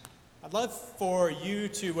I'd love for you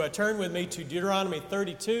to turn with me to Deuteronomy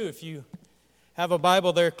 32. If you have a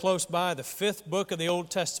Bible there close by, the fifth book of the Old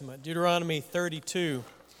Testament, Deuteronomy 32.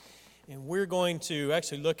 And we're going to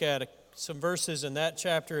actually look at some verses in that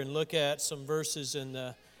chapter and look at some verses in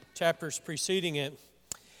the chapters preceding it.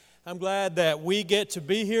 I'm glad that we get to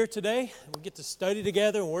be here today. We get to study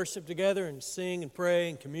together and worship together and sing and pray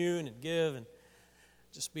and commune and give and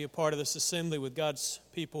just be a part of this assembly with God's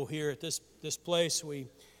people here at this place.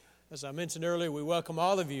 As I mentioned earlier, we welcome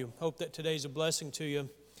all of you. Hope that today's a blessing to you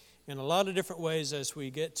in a lot of different ways as we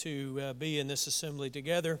get to be in this assembly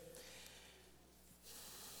together.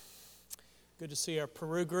 Good to see our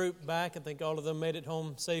Peru group back. I think all of them made it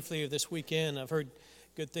home safely this weekend. I've heard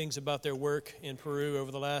good things about their work in Peru over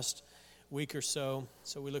the last week or so.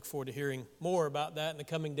 So we look forward to hearing more about that in the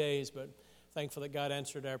coming days. But thankful that God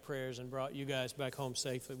answered our prayers and brought you guys back home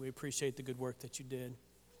safely. We appreciate the good work that you did.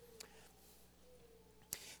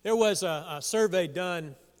 There was a survey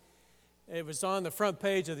done. It was on the front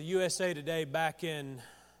page of the USA Today back in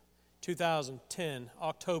 2010,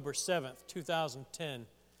 October 7th, 2010.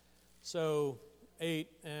 So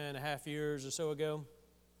 8.5 years or so ago.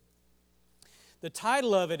 The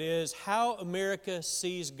title of it is How America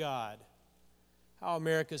Sees God. How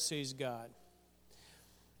America Sees God.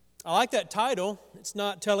 I like that title. It's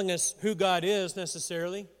not telling us who God is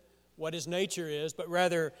necessarily, what His nature is, but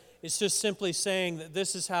rather it's just simply saying that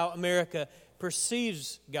this is how America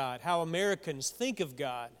perceives God, how Americans think of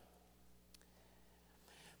God.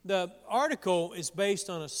 The article is based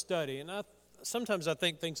on a study, and sometimes I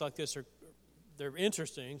think things like this they're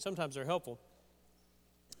interesting, sometimes they're helpful.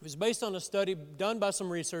 It was based on a study done by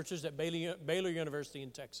some researchers at Baylor University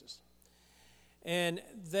in Texas. And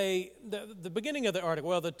the beginning of the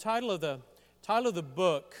article, the title of the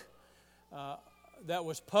book that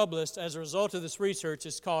was published as a result of this research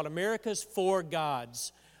is called America's Four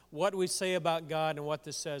Gods, What We Say About God and What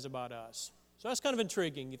This Says About Us. So that's kind of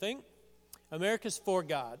intriguing, you think? America's Four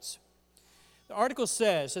Gods. The article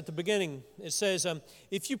says at the beginning, it says,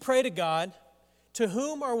 if you pray to God, to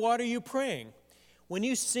whom or what are you praying? When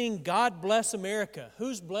you sing, God bless America,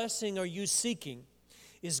 whose blessing are you seeking?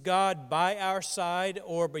 Is God by our side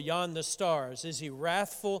or beyond the stars? Is He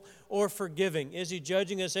wrathful or forgiving? Is He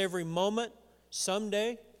judging us every moment,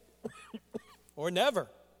 someday, or never?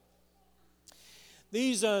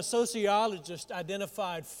 These sociologists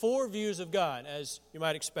identified four views of God, as you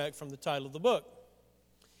might expect from the title of the book.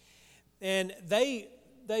 And they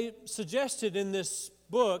suggested in this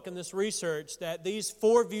book and this research that these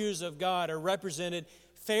four views of God are represented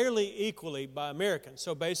fairly equally by Americans.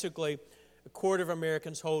 So basically, a quarter of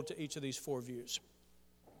Americans hold to each of these four views.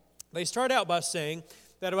 They start out by saying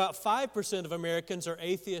that about 5% of Americans are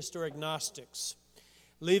atheists or agnostics,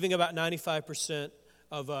 leaving about 95%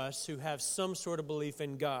 of us who have some sort of belief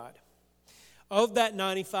in God. Of that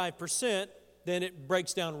 95%, then it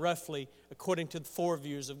breaks down roughly according to the four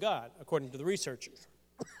views of God, according to the researchers.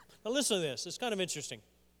 Now listen to this. It's kind of interesting.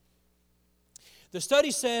 The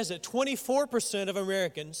study says that 24% of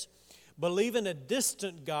Americans believe in a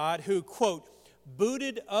distant God who, quote,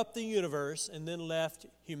 booted up the universe and then left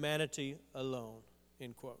humanity alone,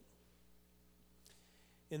 end quote.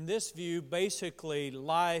 In this view, basically,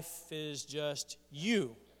 life is just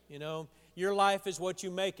you. You know, your life is what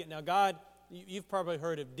you make it. Now, God, you've probably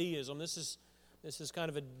heard of deism. This is kind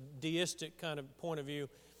of a deistic kind of point of view.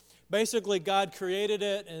 Basically, God created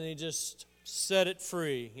it and He just set it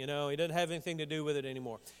free. You know, He doesn't have anything to do with it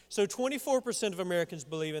anymore. So 24% of Americans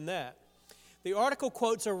believe in that. The article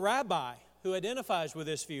quotes a rabbi who identifies with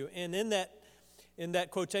this view. And in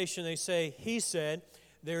that quotation, they say, he said,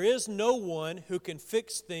 there is no one who can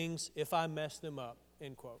fix things if I mess them up,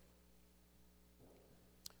 end quote.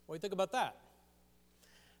 What do you think about that?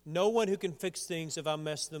 No one who can fix things if I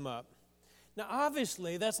mess them up. Now,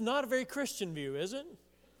 obviously, that's not a very Christian view, is it?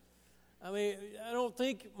 I mean, I don't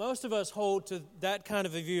think most of us hold to that kind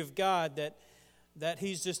of a view of God, that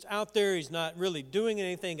He's just out there, He's not really doing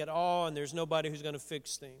anything at all, and there's nobody who's going to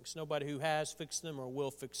fix things, nobody who has fixed them or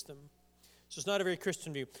will fix them. So it's not a very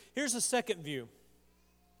Christian view. Here's the second view.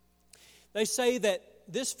 They say that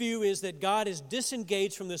this view is that God is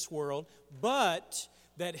disengaged from this world, but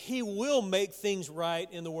that He will make things right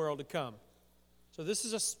in the world to come. So this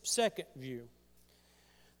is a second view.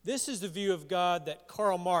 This is the view of God that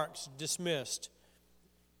Karl Marx dismissed,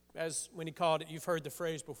 as when he called it, you've heard the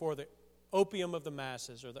phrase before, the opium of the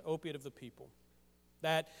masses, or the opiate of the people.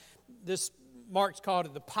 That this, Marx called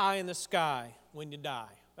it the pie in the sky when you die,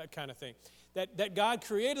 that kind of thing. That God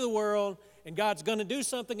created the world, and God's going to do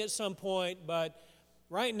something at some point, but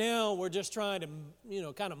right now we're just trying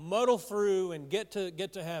to, kind of muddle through and get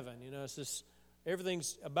to heaven. It's this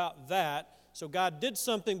Everything's about that. So God did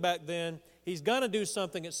something back then. He's going to do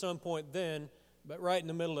something at some point then. But right in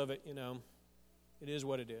the middle of it, it is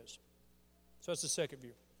what it is. So that's the second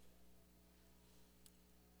view.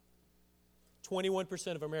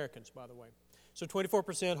 21% of Americans, by the way. So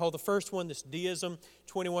 24% hold the first one, this deism.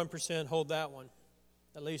 21% hold that one,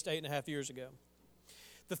 at least 8.5 years ago.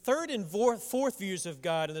 The third and fourth views of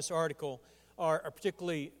God in this article are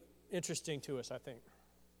particularly interesting to us, I think.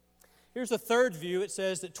 Here's the third view. It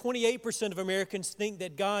says that 28% of Americans think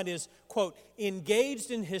that God is, quote,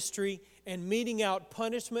 engaged in history and meting out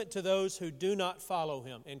punishment to those who do not follow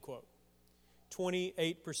him, end quote.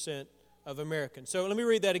 28% of Americans. So let me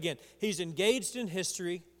read that again. He's engaged in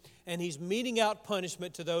history and he's meting out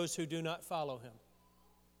punishment to those who do not follow him.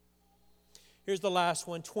 Here's the last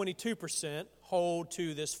one. 22% hold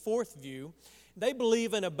to this fourth view. They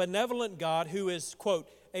believe in a benevolent God who is, quote,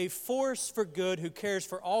 a force for good, who cares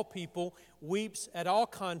for all people, weeps at all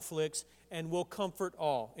conflicts, and will comfort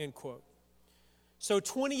all, end quote. So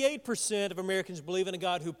 28% of Americans believe in a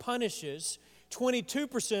God who punishes.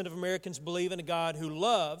 22% of Americans believe in a God who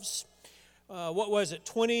loves.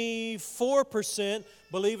 24%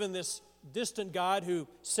 believe in this distant God who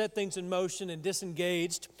set things in motion and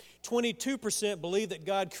disengaged. 22% believe that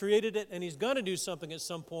God created it and he's going to do something at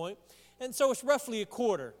some point. And so it's roughly a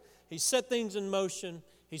quarter. He set things in motion.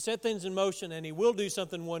 He set things in motion and he will do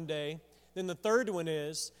something one day. Then the third one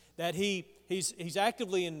is that he's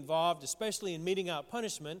actively involved, especially in meting out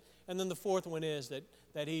punishment. And then the fourth one is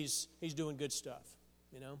that he's doing good stuff,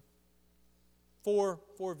 Four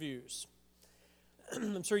views.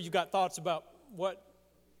 I'm sure you've got thoughts about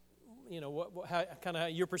how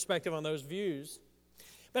your perspective on those views.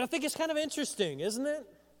 But I think it's kind of interesting, isn't it?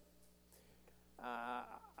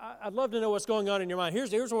 I'd love to know what's going on in your mind.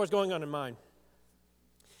 Here's what's going on in mine.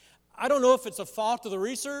 I don't know if it's a fault of the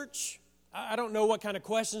research. I don't know what kind of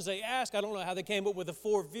questions they ask. I don't know how they came up with the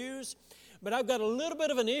four views. But I've got a little bit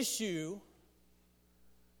of an issue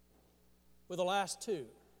with the last two.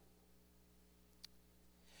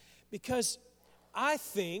 Because I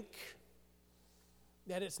think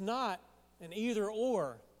that it's not an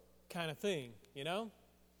either-or kind of thing,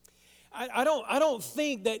 I don't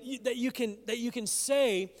think that you can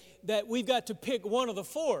say that we've got to pick one of the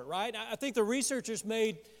four, right? I think the researchers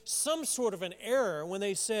made some sort of an error when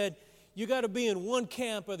they said you got to be in one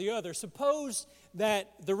camp or the other. Suppose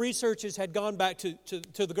that the researchers had gone back to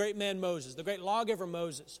the great man Moses, the great lawgiver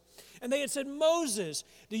Moses, and they had said, Moses,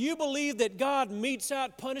 do you believe that God metes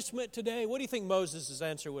out punishment today? What do you think Moses'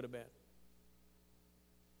 answer would have been?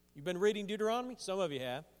 You've been reading Deuteronomy? Some of you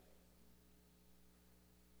have.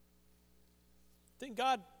 Think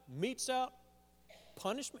God metes out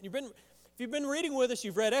punishment? If you've been reading with us,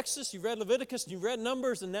 you've read Exodus, you've read Leviticus, you've read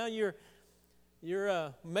Numbers, and now you're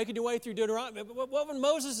making your way through Deuteronomy. What would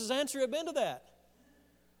Moses' answer have been to that?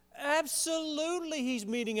 Absolutely, he's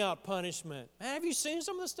meting out punishment. Man, have you seen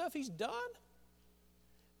some of the stuff he's done?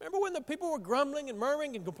 Remember when the people were grumbling and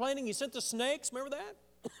murmuring and complaining? He sent the snakes. Remember that?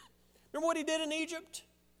 Remember what he did in Egypt?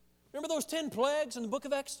 Remember those 10 plagues in the book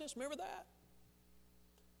of Exodus? Remember that?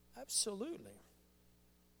 Absolutely.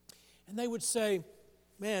 And they would say,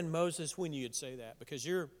 man, Moses, when you'd say that, because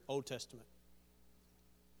you're Old Testament.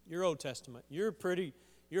 You're Old Testament. You're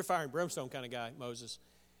fire and brimstone kind of guy, Moses.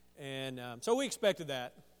 And so we expected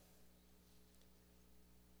that.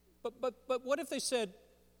 But what if they said,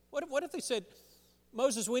 what if they said,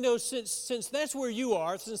 Moses, we know since that's where you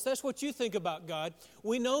are, since that's what you think about God,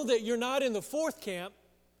 we know that you're not in the fourth camp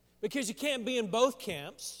because you can't be in both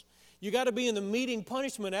camps. You got to be in the meeting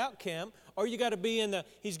punishment out camp, or you got to be in the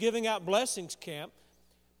he's giving out blessings camp.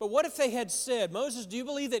 But what if they had said, Moses, do you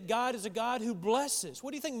believe that God is a God who blesses?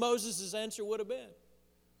 What do you think Moses' answer would have been?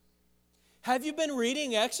 Have you been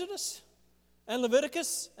reading Exodus and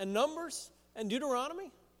Leviticus and Numbers and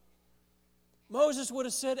Deuteronomy? Moses would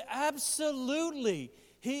have said, absolutely.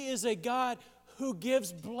 He is a God who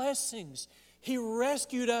gives blessings. He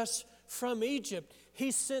rescued us from Egypt.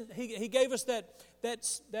 He gave us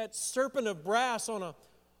that serpent of brass on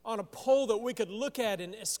a pole that we could look at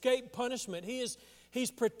and escape punishment.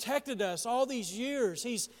 He's protected us all these years.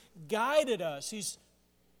 He's guided us. He's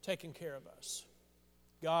taken care of us.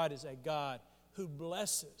 God is a God who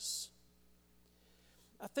blesses.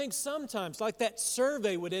 I think sometimes, like that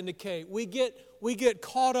survey would indicate, we get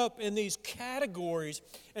caught up in these categories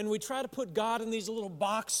and we try to put God in these little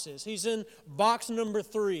boxes. He's in box number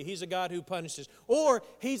 3. He's a God who punishes. Or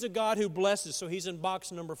he's a God who blesses, so he's in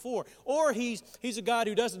box number 4. Or he's a God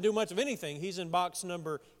who doesn't do much of anything. He's in box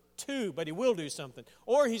number 2, but he will do something.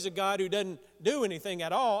 Or he's a God who doesn't do anything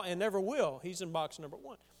at all and never will. He's in box number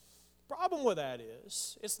 1. Problem with that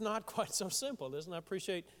is, it's not quite so simple, isn't it? I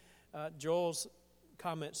appreciate Joel's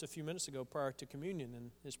comments a few minutes ago prior to communion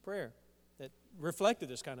and his prayer that reflected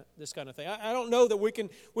this kind of thing. I don't know that we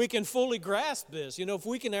can fully grasp this.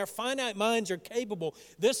 If our finite minds are capable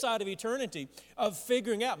this side of eternity of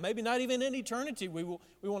figuring out, maybe not even in eternity, we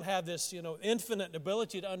won't have this infinite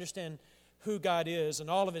ability to understand who God is and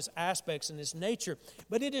all of His aspects and His nature.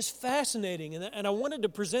 But it is fascinating, and I wanted to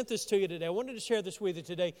present this to you today. I wanted to share this with you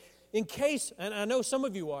today in case, and I know some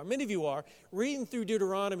of you are, many of you are, reading through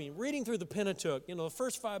Deuteronomy, reading through the Pentateuch, the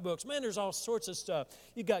first 5 books. Man, there's all sorts of stuff.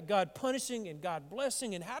 You've got God punishing and God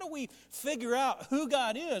blessing, and how do we figure out who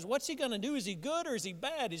God is? What's He going to do? Is He good or is He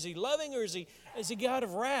bad? Is He loving or is He God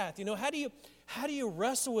of wrath? How do you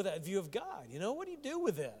wrestle with that view of God? What do you do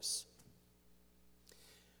with this?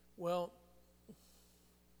 Well,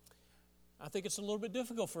 I think it's a little bit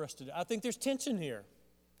difficult for us to do. I think there's tension here.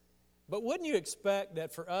 But wouldn't you expect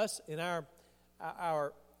that for us in our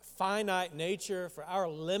finite nature, for our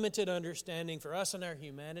limited understanding, for us in our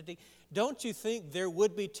humanity, don't you think there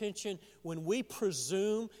would be tension when we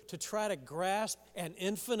presume to try to grasp an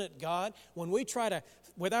infinite God? When we try to,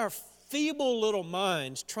 with our feeble little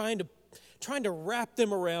minds, trying to wrap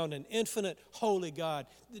them around an infinite, holy God.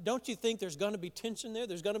 Don't you think there's going to be tension there?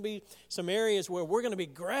 There's going to be some areas where we're going to be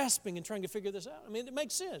grasping and trying to figure this out. I mean, it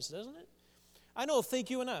makes sense, doesn't it? I think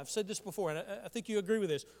you and I have said this before, and I think you agree with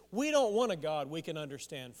this. We don't want a God we can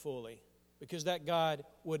understand fully, because that God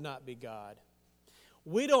would not be God.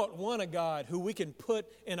 We don't want a God who we can put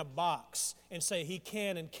in a box and say He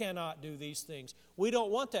can and cannot do these things. We don't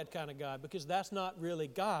want that kind of God, because that's not really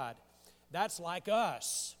God. That's like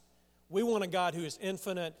us. We want a God who is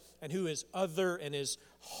infinite and who is other and is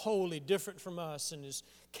wholly different from us and is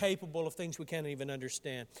capable of things we can't even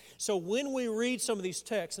understand. So when we read some of these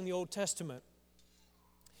texts in the Old Testament,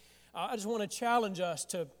 I just want to challenge us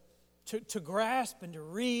to grasp and to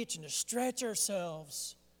reach and to stretch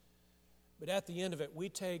ourselves. But at the end of it, we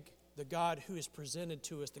take the God who is presented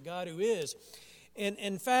to us, the God who is. And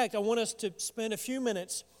in fact, I want us to spend a few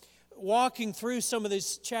minutes walking through some of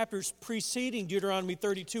these chapters preceding Deuteronomy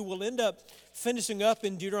 32. We'll end up finishing up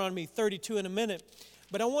in Deuteronomy 32 in a minute.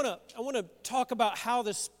 But I want to talk about how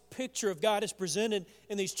this picture of God is presented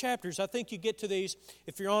in these chapters. I think you get to these,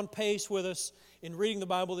 if you're on pace with us in reading the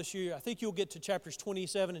Bible this year, I think you'll get to chapters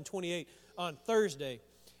 27 and 28 on Thursday,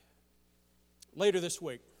 later this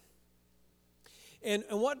week. And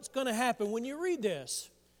what's going to happen when you read this,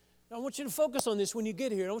 I want you to focus on this when you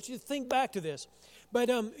get here. I want you to think back to this. But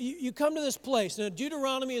you come to this place. Now,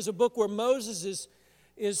 Deuteronomy is a book where Moses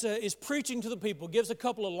is preaching to the people, gives a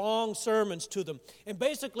couple of long sermons to them. And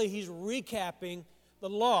basically, he's recapping the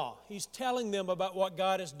law. He's telling them about what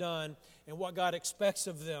God has done and what God expects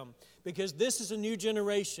of them. Because this is a new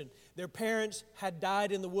generation. Their parents had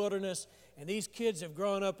died in the wilderness, and these kids have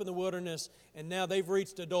grown up in the wilderness, and now they've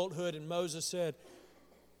reached adulthood, and Moses said,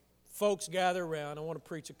 folks, gather around. I want to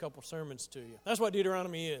preach a couple sermons to you. That's what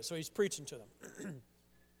Deuteronomy is. So he's preaching to them.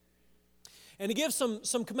 And he gives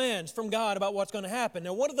some commands from God about what's going to happen.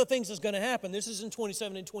 Now, one of the things that's going to happen, this is in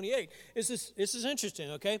 27 and 28. This is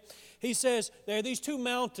interesting, okay? He says there are these 2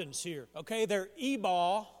 mountains here, okay? They're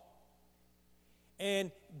Ebal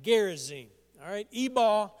and Gerizim, all right?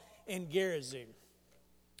 Ebal and Gerizim.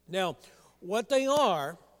 Now, what they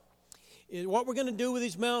are is what we're going to do with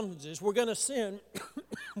these mountains is we're going to send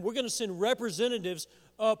representatives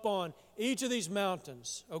up on each of these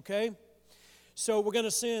mountains, okay? So we're going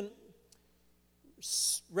to send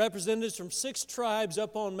representatives from 6 tribes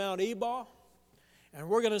up on Mount Ebal, and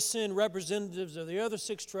we're going to send representatives of the other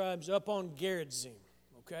 6 tribes up on Gerizim,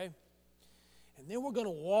 okay? And then we're going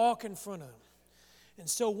to walk in front of them. And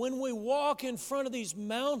so when we walk in front of these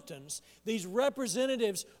mountains, these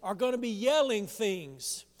representatives are going to be yelling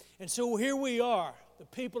things. And so here we are. The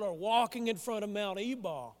people are walking in front of Mount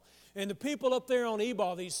Ebal. And the people up there on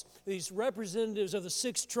Ebal, these representatives of the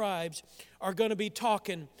 6 tribes, are going to be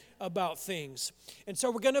talking about things. And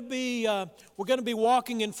so we're going to be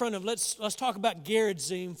walking in front of. Let's talk about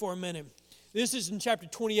Gerizim for a minute. This is in chapter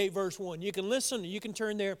 28, verse 1. You can listen, you can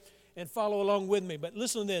turn there and follow along with me. But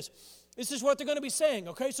listen to this. This is what they're going to be saying.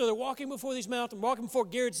 Okay, so they're walking before these mountains, walking before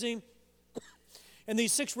Gerizim. And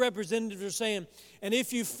these 6 representatives are saying, and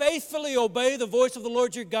if you faithfully obey the voice of the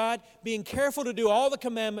Lord your God, being careful to do all the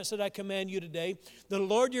commandments that I command you today, the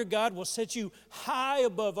Lord your God will set you high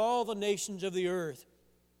above all the nations of the earth.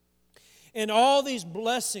 And all these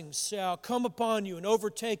blessings shall come upon you and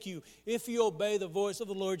overtake you if you obey the voice of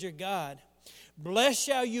the Lord your God. Blessed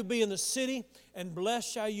shall you be in the city, and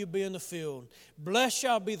blessed shall you be in the field. Blessed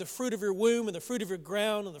shall be the fruit of your womb, and the fruit of your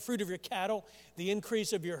ground, and the fruit of your cattle, the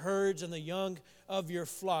increase of your herds, and the young of your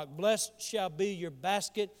flock. Blessed shall be your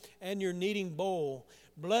basket and your kneading bowl.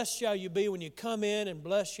 Blessed shall you be when you come in, and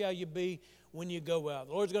blessed shall you be when you go out.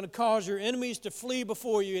 The Lord's going to cause your enemies to flee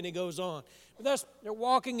before you, and He goes on. But they're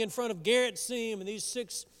walking in front of Gerizim, and these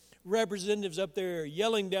 6 representatives up there are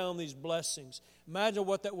yelling down these blessings. Imagine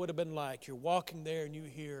what that would have been like. You're walking there and you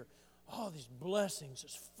hear all these blessings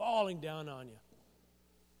just falling down on you.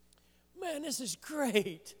 Man, this is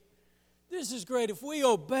great. This is great. If we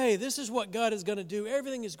obey, this is what God is going to do.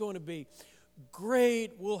 Everything is going to be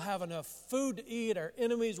great. We'll have enough food to eat. Our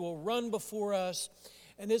enemies will run before us.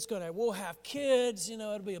 And we'll have kids.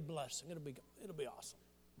 It'll be a blessing. It'll be awesome.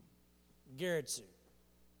 Gerizim.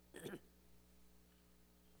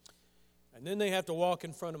 And then they have to walk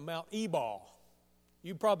in front of Mount Ebal.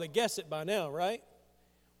 You probably guess it by now, right?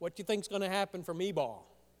 What do you think is going to happen from Ebal?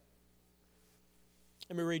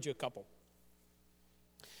 Let me read you a couple.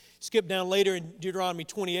 Skip down later in Deuteronomy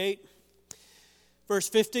 28, verse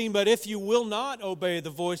 15. But if you will not obey the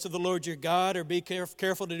voice of the Lord your God, or be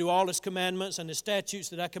careful to do all His commandments and His statutes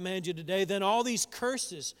that I command you today, then all these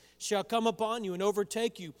curses shall come upon you and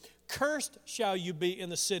overtake you. Cursed shall you be in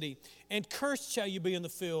the city, and cursed shall you be in the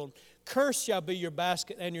field. Cursed shall be your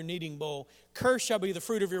basket and your kneading bowl. Cursed shall be the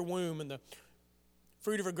fruit of your womb and the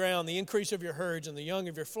fruit of your ground, the increase of your herds and the young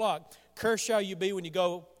of your flock. Cursed shall you be when you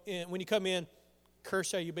come in.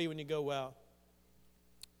 Cursed shall you be when you go out.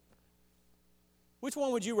 Which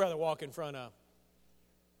one would you rather walk in front of?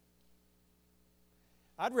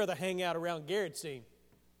 I'd rather hang out around Gerizim,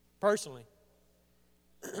 personally,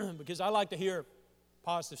 because I like to hear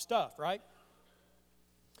positive stuff, right?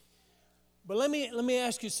 But let me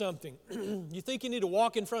ask you something. You think you need to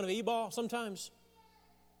walk in front of Ebal sometimes?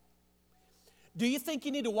 Do you think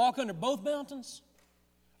you need to walk under both mountains?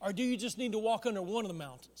 Or do you just need to walk under one of the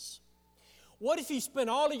mountains? What if you spent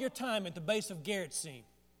all of your time at the base of Gerizim?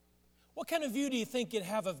 What kind of view do you think you'd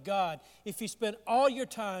have of God if you spent all your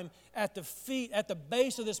time at the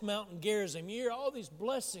base of this mountain, Gerizim? You hear all these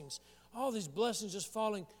blessings just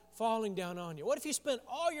falling down on you. What if you spent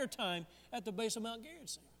all your time at the base of Mount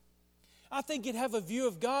Gerizim? I think you'd have a view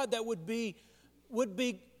of God that would be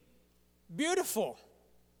beautiful.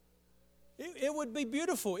 It would be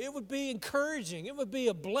beautiful. It would be encouraging. It would be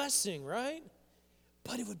a blessing, right?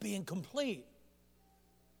 But it would be incomplete.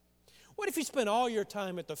 What if you spent all your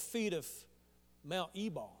time at the feet of Mount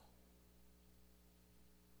Ebal?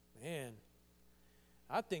 Man,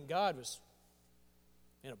 I think God was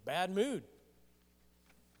in a bad mood.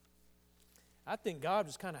 I think God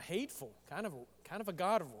was kind of hateful, kind of a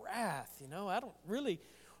God of wrath. I don't really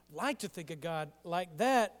like to think of God like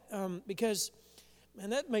that because,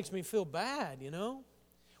 man, that makes me feel bad.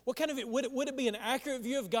 What kind of would it be an accurate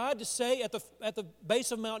view of God to say at the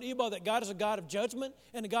base of Mount Ebal that God is a God of judgment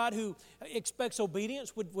and a God who expects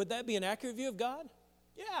obedience? Would that be an accurate view of God?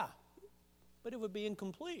 Yeah, but it would be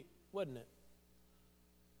incomplete, wouldn't it?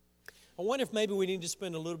 I wonder if maybe we need to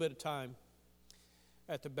spend a little bit of time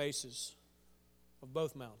at the bases of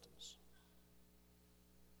both mountains.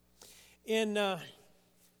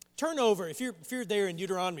 Turn over, if you're there in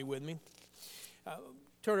Deuteronomy with me,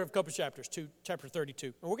 turn over a couple of chapters to chapter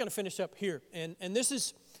 32. And we're going to finish up here. And this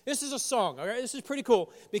is a song, all right? This is pretty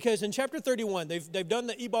cool because in chapter 31, they've done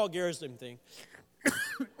the Ebal Gerizim thing.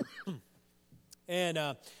 And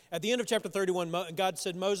at the end of chapter 31, God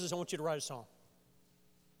said, Moses, I want you to write a song.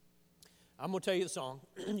 I'm going to tell you the song.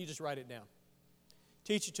 You just write it down.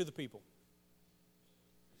 Teach it to the people.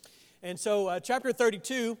 And so chapter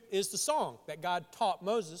 32 is the song that God taught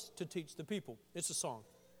Moses to teach the people. It's a song.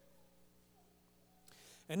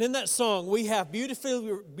 And in that song, we have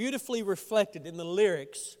beautifully reflected in the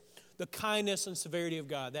lyrics the kindness and severity of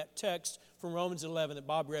God. That text from Romans 11 that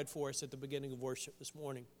Bob read for us at the beginning of worship this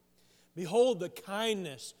morning. Behold the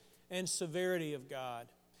kindness and severity of God.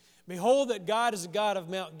 Behold that God is a God of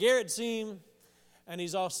Mount Gerizim, and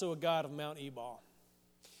He's also a God of Mount Ebal.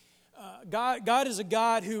 God is a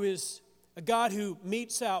God who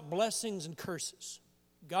metes out blessings and curses.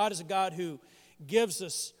 God is a God who gives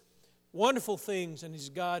us wonderful things, and He's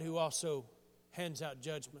a God who also hands out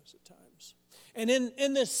judgments at times. And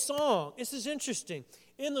in this song, this is interesting.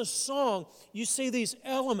 In the song, you see these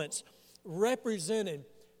elements represented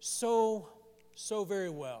so very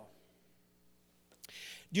well.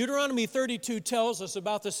 Deuteronomy 32 tells us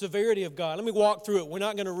about the severity of God. Let me walk through it. We're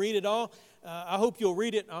not going to read it all. I hope you'll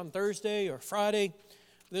read it on Thursday or Friday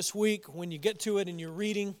this week when you get to it and you're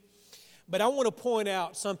reading. But I want to point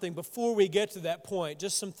out something before we get to that point,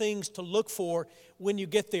 just some things to look for when you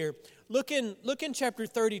get there. Look in chapter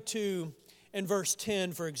 32 and verse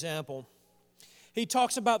 10, for example. He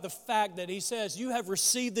talks about the fact that he says, you have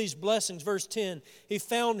received these blessings. Verse 10, he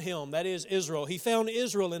found him, that is Israel. He found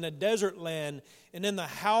Israel in a desert land and in the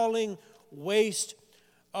howling waste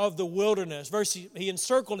of the wilderness. Verse, he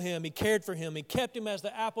encircled him, he cared for him, he kept him as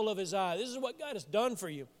the apple of his eye. This is what God has done for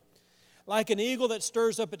you. Like an eagle that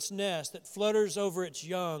stirs up its nest, that flutters over its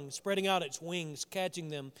young, spreading out its wings, catching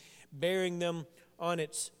them, bearing them on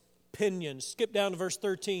its pinions. Skip down to verse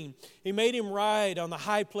 13. He made him ride on the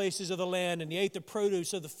high places of the land, and he ate the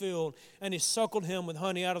produce of the field, and he suckled him with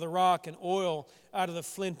honey out of the rock and oil out of the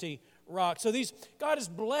flinty rock. So God has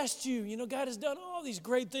blessed you. You know, God has done all these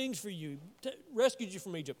great things for you. Rescued you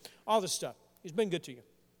from Egypt. All this stuff. He's been good to you.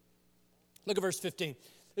 Look at verse 15.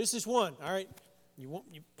 This is one, all right? You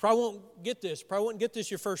probably won't get this. Probably won't get this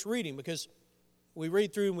your first reading because we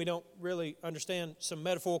read through and we don't really understand some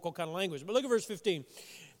metaphorical kind of language. But look at verse 15.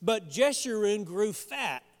 But Jeshurun grew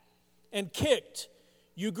fat and kicked.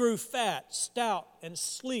 You grew fat, stout, and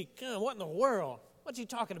sleek. What in the world? What's he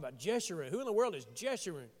talking about? Jeshurun. Who in the world is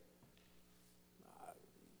Jeshurun?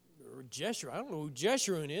 Jeshurun. I don't know who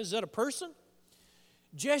Jeshurun is. Is that a person?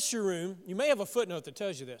 Jeshurun, you may have a footnote that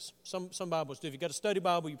tells you this. Some Bibles do. If you've got a study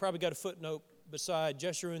Bible, you probably got a footnote beside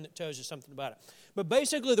Jeshurun that tells you something about it. But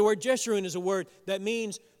basically the word Jeshurun is a word that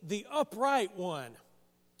means the upright one,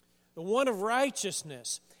 the one of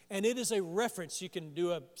righteousness. And it is a reference. You can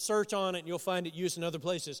do a search on it and you'll find it used in other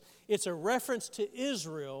places. It's a reference to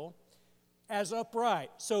Israel as upright.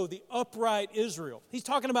 So the upright Israel. He's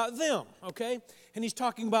talking about them, okay? And he's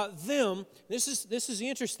talking about them. This is the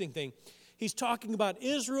interesting thing. He's talking about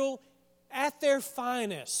Israel at their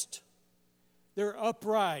finest. They're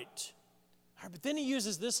upright. But then he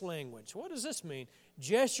uses this language. What does this mean?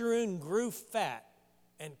 Jeshurun grew fat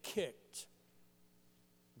and kicked.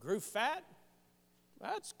 Grew fat?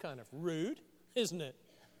 That's kind of rude, isn't it?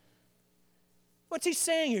 What's he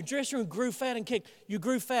saying here? Jeshurun grew fat and kicked. You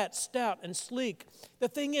grew fat, stout, and sleek. The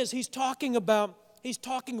thing is, he's talking about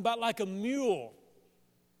like a mule,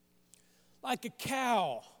 like a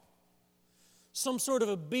cow, some sort of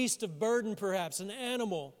a beast of burden perhaps, an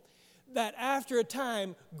animal that after a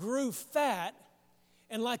time grew fat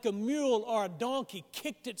and like a mule or a donkey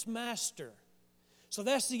kicked its master. So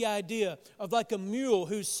that's the idea of like a mule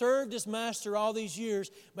who served his master all these years,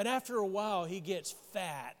 but after a while he gets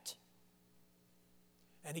fat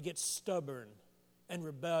and he gets stubborn and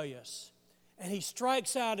rebellious and he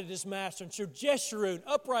strikes out at his master. And so Jeshurun,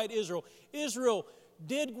 upright Israel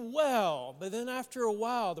did well, but then after a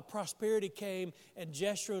while the prosperity came and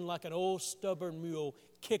Jeshurun, like an old stubborn mule,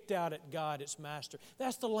 kicked out at God, its master.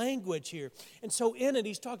 That's the language here. And so in it,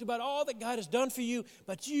 he's talked about all that God has done for you,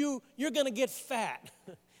 but you're going to get fat.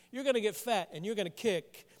 You're going to get fat and you're going to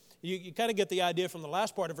kick. You kind of get the idea from the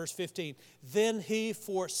last part of verse 15. Then he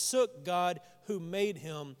forsook God who made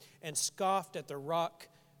him and scoffed at the rock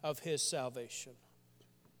of his salvation.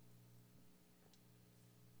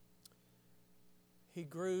 He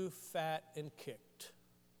grew fat and kicked.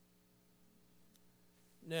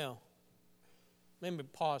 Now, let me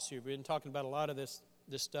pause here. We've been talking about a lot of this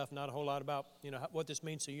stuff, not a whole lot about what this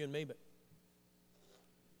means to you and me, but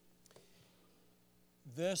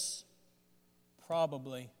this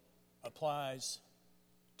probably applies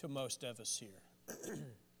to most of us here.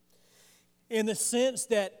 In the sense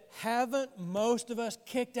that haven't most of us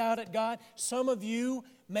kicked out at God? Some of you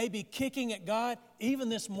may be kicking at God even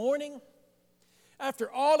this morning.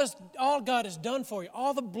 After all God has done for you,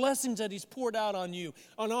 all the blessings that He's poured out on you,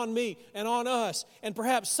 and on me, and on us, and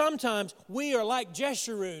perhaps sometimes we are like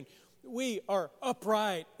Jeshurun. We are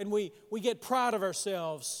upright, and we get proud of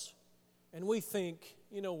ourselves, and we think,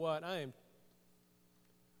 you know what, I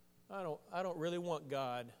don't really want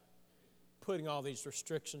God putting all these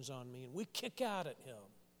restrictions on me, and we kick out at Him.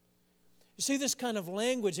 You see this kind of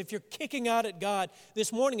language, if you're kicking out at God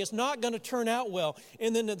this morning, it's not going to turn out well.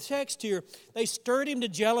 And then the text here, they stirred him to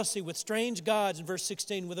jealousy with strange gods in verse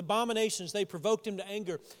 16. With abominations, they provoked him to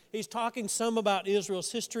anger. He's talking some about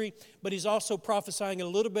Israel's history, but he's also prophesying a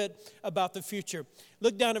little bit about the future.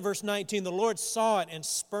 Look down at verse 19. The Lord saw it and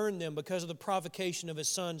spurned them because of the provocation of his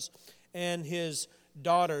sons and his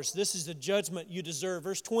daughters. This is the judgment you deserve.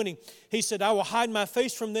 Verse 20, he said, I will hide my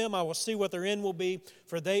face from them. I will see what their end will be,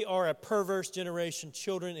 for they are a perverse generation,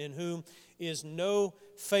 children in whom is no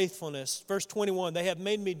faithfulness. Verse 21, they have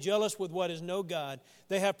made me jealous with what is no God.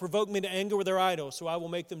 They have provoked me to anger with their idols, so I will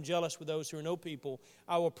make them jealous with those who are no people.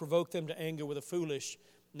 I will provoke them to anger with a foolish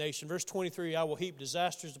nation. Verse 23, I will heap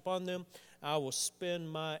disasters upon them. I will spin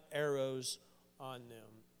my arrows on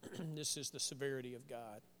them. This is the severity of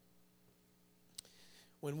God.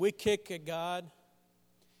 When we kick at God,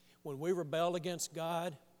 When we rebel against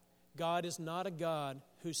God, God is not a God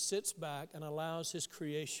who sits back and allows His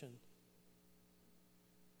creation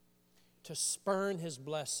to spurn His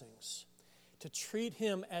blessings, to treat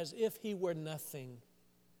Him as if He were nothing.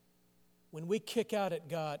 When we kick out at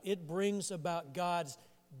God, it brings about God's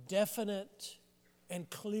definite and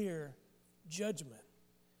clear judgment.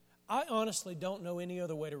 I honestly don't know any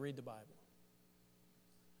other way to read the Bible.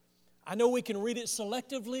 I know we can read it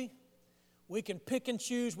selectively. We can pick and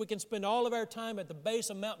choose. We can spend all of our time at the base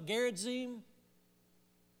of Mount Gerizim.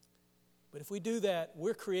 But if we do that,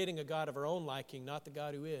 we're creating a God of our own liking, not the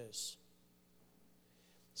God who is.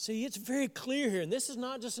 See, it's very clear here, and this is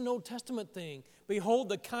not just an Old Testament thing. Behold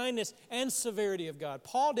the kindness and severity of God.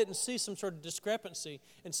 Paul didn't see some sort of discrepancy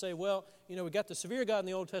and say, well, we got the severe God in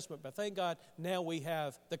the Old Testament, but thank God now we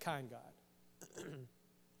have the kind God.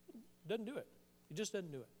 Doesn't do it. He just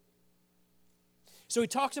doesn't do it. So he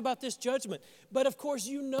talks about this judgment. But of course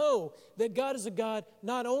you know that God is a God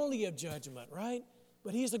not only of judgment, right?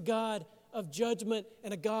 But He's a God of judgment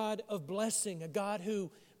and a God of blessing, a God who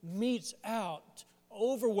metes out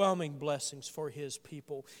overwhelming blessings for His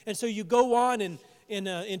people. And so you go on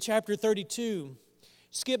in chapter 32,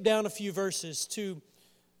 skip down a few verses to,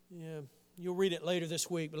 you'll read it later this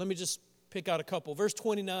week, but let me just pick out a couple. Verse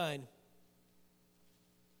 29.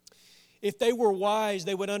 If they were wise,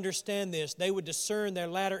 they would understand this. They would discern their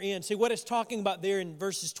latter end. See, what it's talking about there in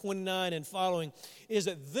verses 29 and following is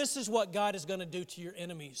that this is what God is going to do to your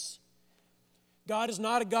enemies. God is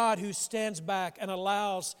not a God who stands back and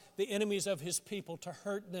allows the enemies of His people to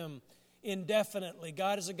hurt them indefinitely.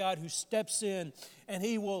 God is a God who steps in and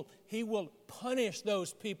He will punish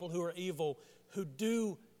those people who are evil, who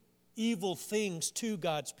do evil things to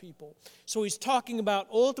God's people. So He's talking about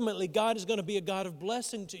ultimately God is going to be a God of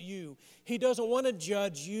blessing to you. He doesn't want to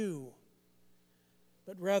judge you,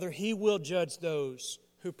 but rather He will judge those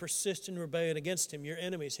who persist in rebellion against Him, your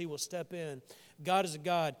enemies. He will step in. God is a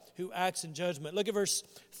God who acts in judgment. Look at verse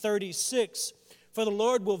 36. For the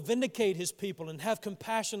Lord will vindicate His people and have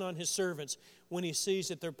compassion on His servants when He sees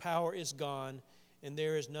that their power is gone and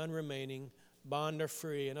there is none remaining, bond or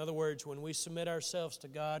free. In other words, when we submit ourselves to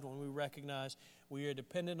God, when we recognize we are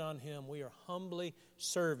dependent on Him, we are humbly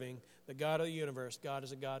serving the God of the universe. God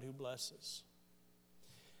is a God who blesses.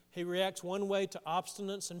 He reacts one way to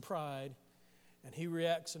obstinance and pride, and He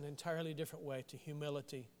reacts an entirely different way to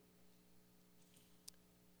humility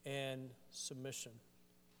and submission.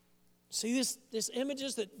 See this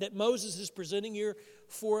images that Moses is presenting here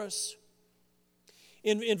for us?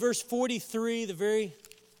 In verse 43, the very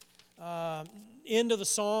end of the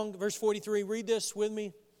song, verse 43, read this with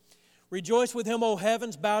me. Rejoice with Him, O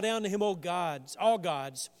heavens, bow down to Him, O gods, all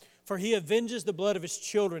gods, for He avenges the blood of His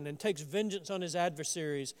children and takes vengeance on His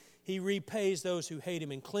adversaries. He repays those who hate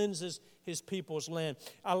Him and cleanses His people's land.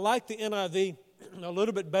 I like the NIV a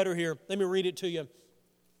little bit better here. Let me read it to you.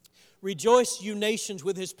 Rejoice, you nations,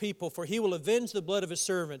 with His people, for He will avenge the blood of His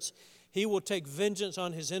servants. He will take vengeance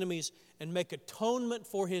on His enemies and make atonement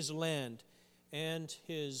for His land and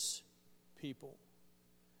His people.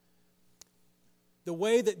 The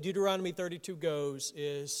way that Deuteronomy 32 goes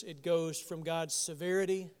is it goes from God's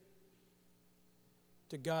severity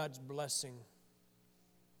to God's blessing.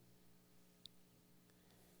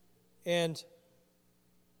 And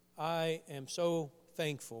I am so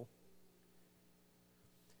thankful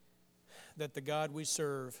that the God we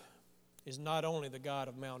serve is not only the God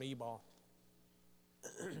of Mount Ebal,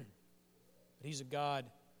 but He's a God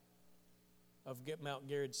of Mount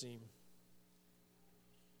Gerizim.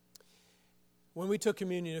 When we took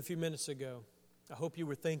communion a few minutes ago, I hope you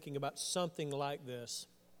were thinking about something like this.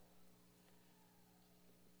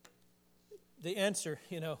 The answer,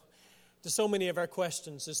 to so many of our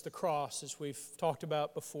questions is the cross, as we've talked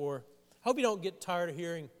about before. I hope you don't get tired of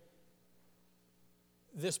hearing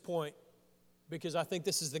this point, because I think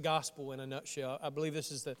this is the gospel in a nutshell. I believe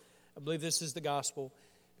this is the gospel,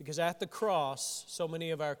 because at the cross, so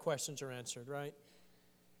many of our questions are answered, right?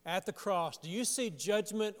 At the cross, do you see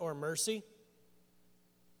judgment or mercy?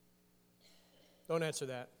 Don't answer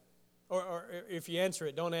that. Or if you answer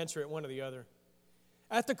it, don't answer it one or the other.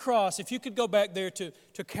 At the cross, if you could go back there to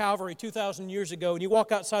Calvary 2,000 years ago, and you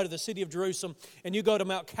walk outside of the city of Jerusalem, and you go to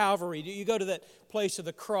Mount Calvary, you go to that place of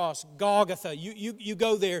the cross, Golgotha, you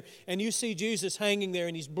go there, and you see Jesus hanging there,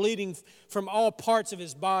 and He's bleeding from all parts of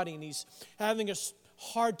His body, and He's having a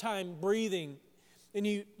hard time breathing, and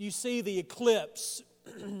you see the eclipse,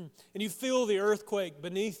 and you feel the earthquake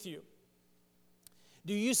beneath you.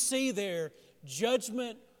 Do you see there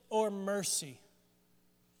judgment or mercy?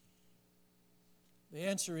 The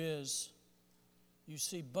answer is, you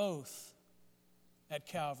see both at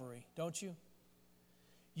Calvary, don't you?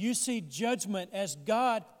 You see judgment as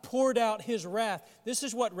God poured out His wrath. This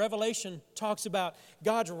is what Revelation talks about,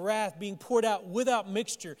 God's wrath being poured out without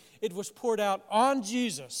mixture. It was poured out on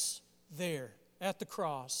Jesus there at the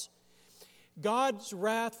cross. God's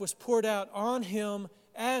wrath was poured out on Him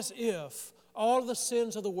as if all the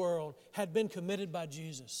sins of the world had been committed by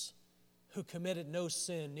Jesus, who committed no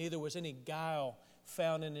sin, neither was any guile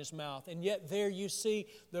found in His mouth. And yet there you see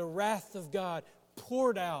the wrath of God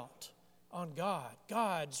poured out on God,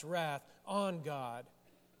 God's wrath on God.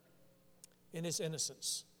 In His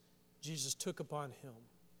innocence, Jesus took upon Him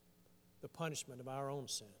the punishment of our own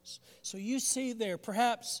sins. So you see there,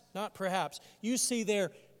 you see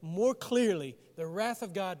there more clearly the wrath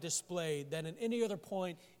of God displayed than at any other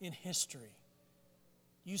point in history.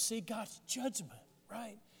 You see God's judgment,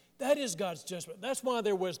 right? That is God's judgment. That's why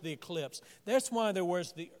there was the eclipse. That's why there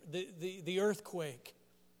was the earthquake.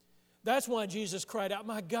 That's why Jesus cried out,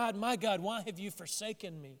 my God, why have you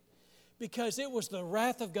forsaken me?" Because it was the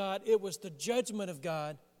wrath of God. It was the judgment of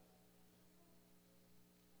God.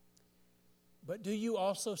 But do you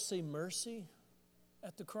also see mercy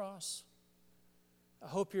at the cross? I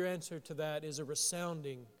hope your answer to that is a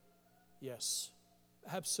resounding yes.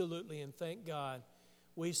 Absolutely, and thank God.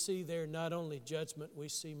 We see there not only judgment, we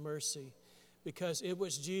see mercy. Because it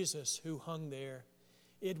was Jesus who hung there.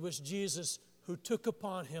 It was Jesus who took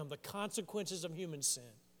upon Him the consequences of human sin.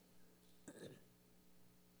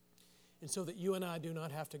 And so that you and I do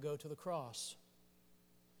not have to go to the cross.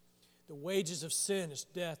 The wages of sin is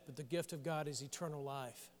death, but the gift of God is eternal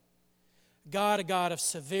life. God, a God of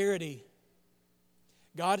severity.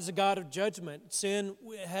 God is a God of judgment. Sin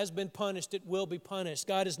has been punished, it will be punished.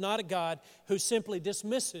 God is not a God who simply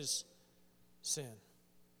dismisses sin,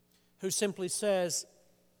 who simply says,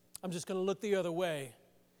 "I'm just going to look the other way."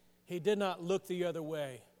 He did not look the other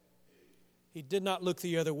way. He did not look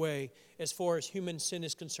the other way as far as human sin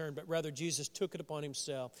is concerned, but rather Jesus took it upon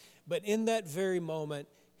Himself. But in that very moment,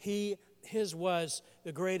 His was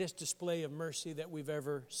the greatest display of mercy that we've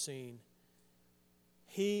ever seen.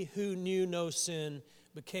 He who knew no sin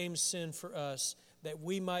became sin for us, that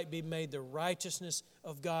we might be made the righteousness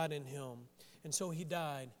of God in Him. And so He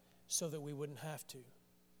died so that we wouldn't have to.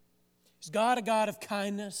 Is God a God of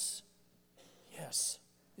kindness? Yes.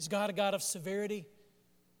 Is God a God of severity?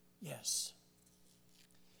 Yes.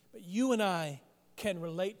 But you and I can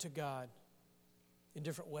relate to God in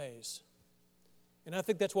different ways. And I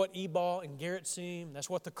think that's what Ebal and Gerizim, that's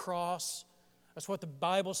what the cross, that's what the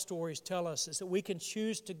Bible stories tell us, is that we can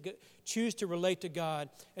choose to relate to God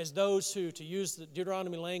as those who, to use the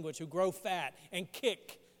Deuteronomy language, who grow fat and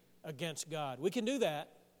kick against God. We can do that.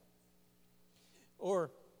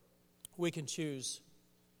 Or we can choose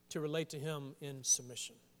to relate to Him in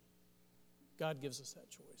submission. God gives us that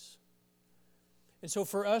choice. And so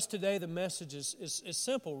for us today, the message is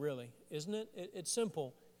simple, really, isn't it? It's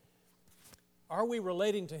simple. Are we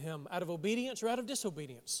relating to Him out of obedience or out of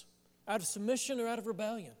disobedience? Out of submission or out of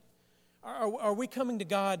rebellion? Are we coming to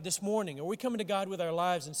God this morning? Are we coming to God with our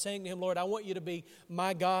lives and saying to Him, "Lord, I want You to be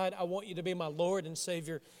my God. I want You to be my Lord and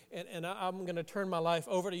Savior. And I'm going to turn my life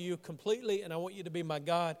over to You completely, and I want You to be my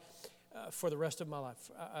God for the rest of my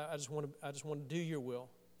life. I just want to do Your will."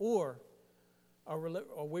 Or are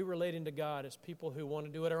we relating to God as people who want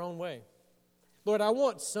to do it our own way? "Lord, I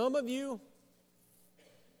want some of You,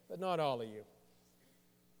 but not all of You.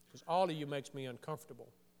 Because all of You makes me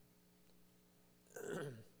uncomfortable.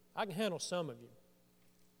 I can handle some of You,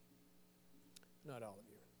 not all of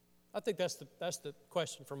You." I think that's the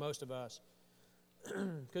question for most of us.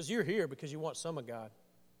 Because you're here because you want some of God.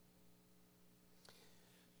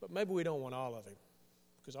 But maybe we don't want all of Him.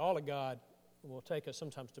 Because all of God will take us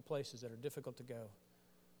sometimes to places that are difficult to go.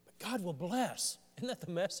 But God will bless. Isn't that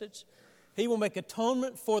the message? He will make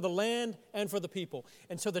atonement for the land and for the people.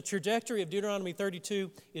 And so the trajectory of Deuteronomy 32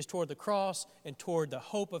 is toward the cross and toward the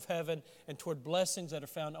hope of heaven and toward blessings that are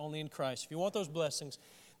found only in Christ. If you want those blessings,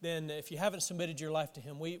 then if you haven't submitted your life to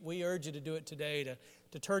Him, we urge you to do it today,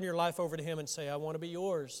 to turn your life over to Him and say, "I want to be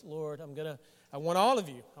Yours, Lord. I want all of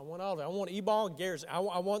You. I want all of it. I want Ebal and Gerizim. I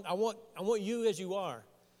want You as You are.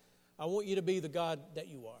 I want You to be the God that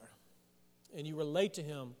You are." And you relate to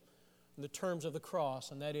Him in the terms of the cross,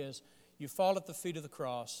 and that is, you fall at the feet of the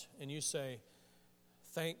cross and you say,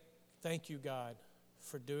 thank You, God,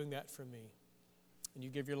 for doing that for me. And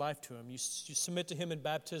you give your life to Him. You submit to Him in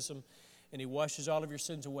baptism, and He washes all of your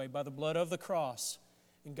sins away by the blood of the cross.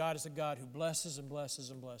 And God is a God who blesses and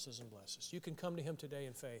blesses and blesses and blesses. You can come to Him today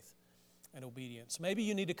in faith and obedience. Maybe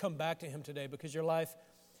you need to come back to Him today because your life,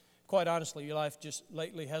 quite honestly, your life just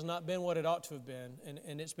lately has not been what it ought to have been.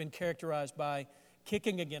 And it's been characterized by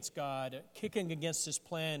kicking against God, kicking against His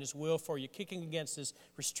plan, His will for you, kicking against His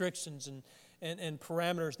restrictions and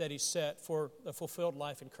parameters that He set for a fulfilled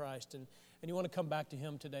life in Christ. And you want to come back to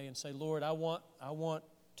Him today and say, Lord, I want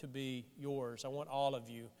to be yours. I want all of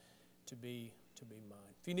you to be mine.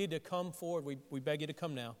 If you need to come forward, we beg you to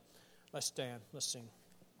come now. Let's stand. Let's sing.